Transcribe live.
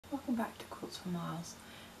Welcome back to Quilts for Miles,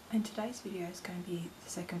 and today's video is going to be the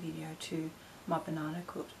second video to my banana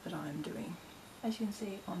quilt that I am doing. As you can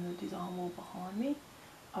see on the design wall behind me,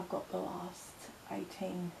 I've got the last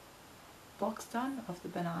 18 blocks done of the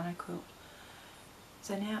banana quilt.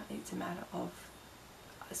 So now it's a matter of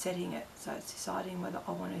setting it, so it's deciding whether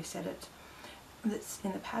I want to set it that's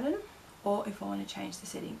in the pattern or if I want to change the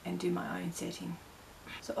setting and do my own setting.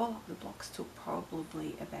 So all of the blocks took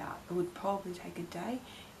probably about, it would probably take a day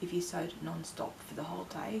if you sewed non-stop for the whole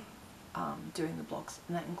day doing the blocks,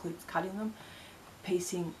 and that includes cutting them,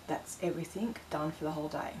 piecing, that's everything done for the whole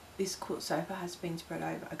day. This quilt so far has been spread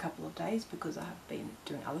over a couple of days because I have been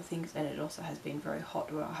doing other things, and it also has been very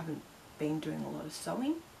hot where I haven't been doing a lot of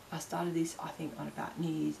sewing. I started this I think on about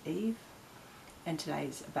New Year's Eve, and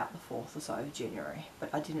today's about the 4th or so of January,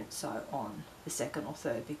 but I didn't sew on the 2nd or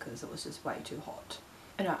 3rd because it was just way too hot.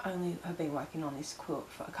 And I only have been working on this quilt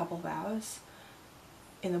for a couple of hours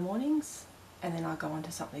in the mornings, and then I go on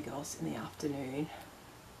to something else in the afternoon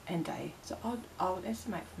and day. So I would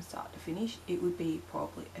estimate from start to finish it would be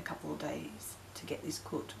probably a couple of days to get this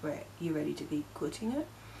quilt where you're ready to be quilting it.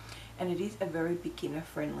 And it is a very beginner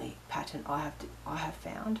friendly pattern I have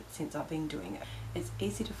found since I've been doing it. It's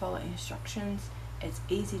easy to follow instructions, it's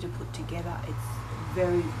easy to put together, it's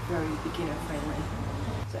very, very beginner friendly.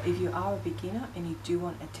 So if you are a beginner and you do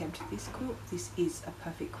want to attempt this quilt, this is a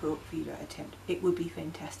perfect quilt for you to attempt. It would be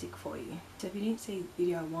fantastic for you. So if you didn't see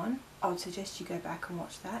video 1, I would suggest you go back and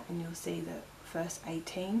watch that, and you'll see the first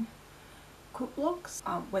 18 quilt blocks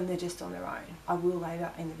when they're just on their own. I will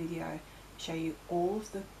later in the video show you all of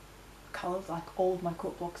the colours, like all of my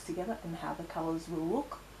quilt blocks together, and how the colours will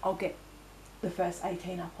look. I'll get the first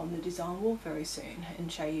 18 up on the design wall very soon and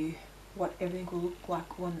show you what everything will look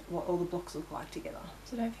like, what all the blocks look like together.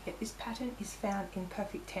 So don't forget, this pattern is found in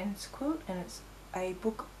Perfect Tens Quilt, and it's a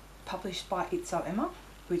book published by It's So Emma,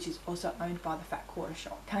 which is also owned by the Fat Quarter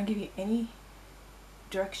Shop. Can't give you any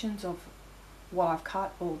directions of what I've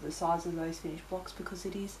cut or the size of those finished blocks because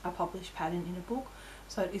it is a published pattern in a book,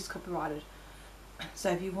 so it is copyrighted. So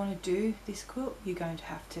if you want to do this quilt, you're going to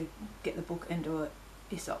have to get the book and do it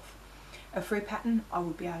yourself. A free pattern, I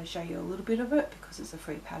would be able to show you a little bit of it because it's a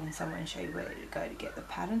free pattern, so I'm going to show you where to go to get the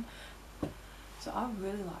pattern. So I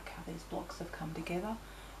really like how these blocks have come together.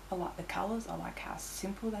 I like the colours, I like how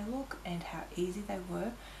simple they look and how easy they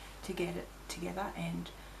were to get it together, and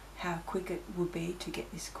how quick it would be to get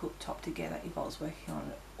this quilt top together if I was working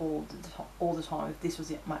on it all the time, if this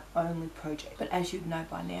was my only project. But as you'd know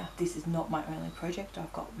by now, this is not my only project.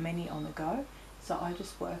 I've got many on the go, so I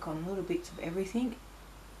just work on little bits of everything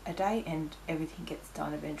a day and everything gets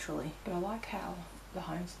done eventually. But I like how the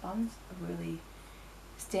homespuns really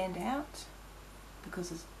stand out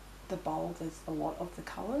because it's the bold, there's a lot of the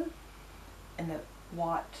colour, and the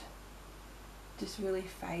white just really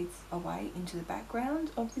fades away into the background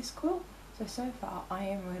of this quilt. So far I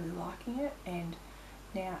am really liking it, and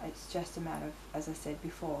now it's just a matter of, as I said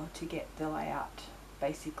before, to get the layout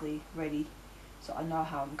basically ready so I know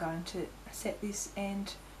how I'm going to set this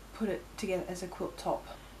and put it together as a quilt top.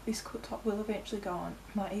 This quilt top will eventually go on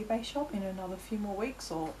my eBay shop in another few more weeks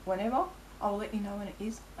or whenever. I'll let you know when it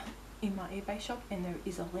is in my eBay shop, and there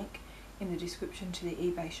is a link in the description to the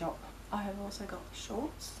eBay shop. I have also got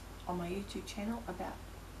shorts on my YouTube channel about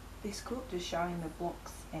this quilt, just showing the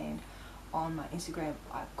blocks, and on my Instagram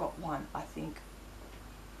I've got one, I think,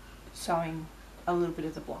 showing a little bit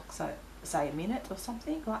of the block, so say a minute or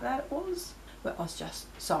something like that it was, where I was just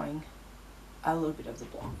sewing a little bit of the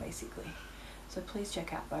block basically. So please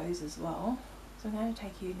check out those as well. So I'm going to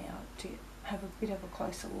take you now to have a bit of a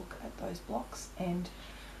closer look at those blocks and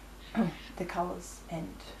the colours, and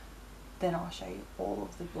then I'll show you all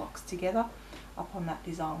of the blocks together up on that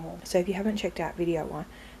design wall. So if you haven't checked out video 1,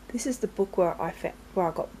 this is the book where I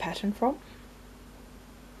got the pattern from.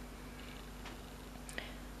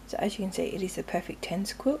 So as you can see, it is a Perfect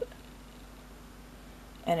Tens quilt,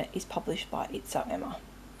 and it is published by It's So Emma.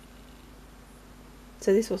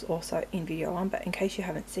 So this was also in video 1, but in case you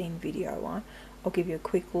haven't seen video 1, I'll give you a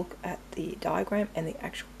quick look at the diagram and the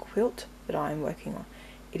actual quilt that I am working on.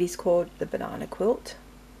 It is called the Banana Quilt,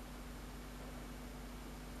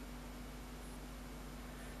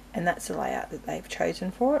 and that's the layout that they've chosen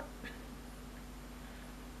for it.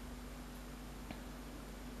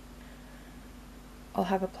 I'll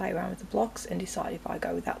have a play around with the blocks and decide if I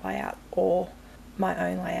go with that layout or my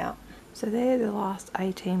own layout. So they're the last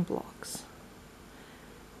 18 blocks.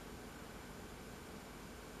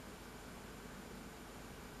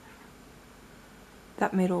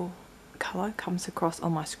 That middle colour comes across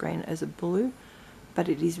on my screen as a blue, but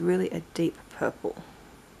it is really a deep purple.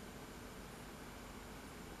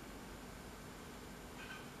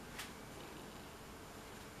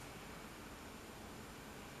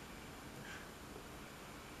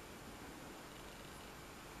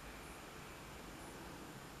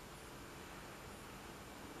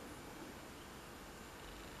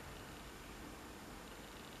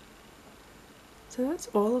 So that's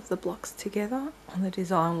all of the blocks together on the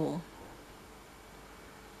design wall.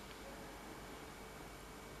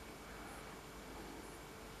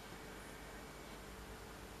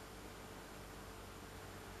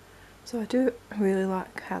 So I do really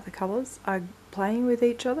like how the colours are playing with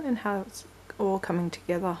each other and how it's all coming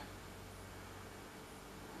together.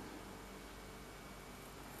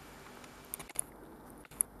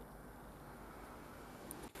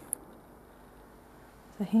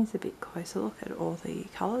 So here's a bit closer look at all the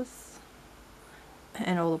colours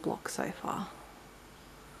and all the blocks so far.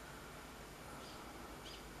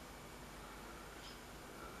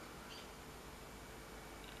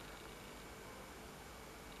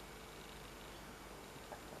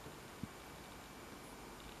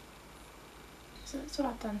 So that's what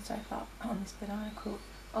I've done so far on this banana quilt.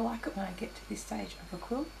 I like it when I get to this stage of a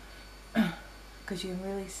quilt because you can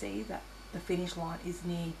really see that the finish line is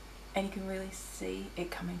near, and you can really see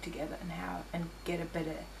it coming together and get a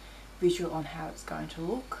better visual on how it's going to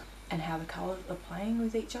look and how the colours are playing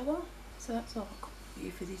with each other. So that's all I've got for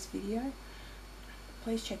you for this video.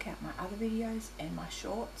 Please check out my other videos and my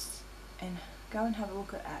shorts, and go and have a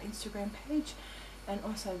look at our Instagram page and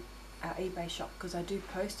also our eBay shop, because I do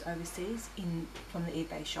post overseas from the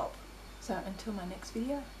eBay shop. So until my next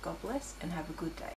video, God bless and have a good day.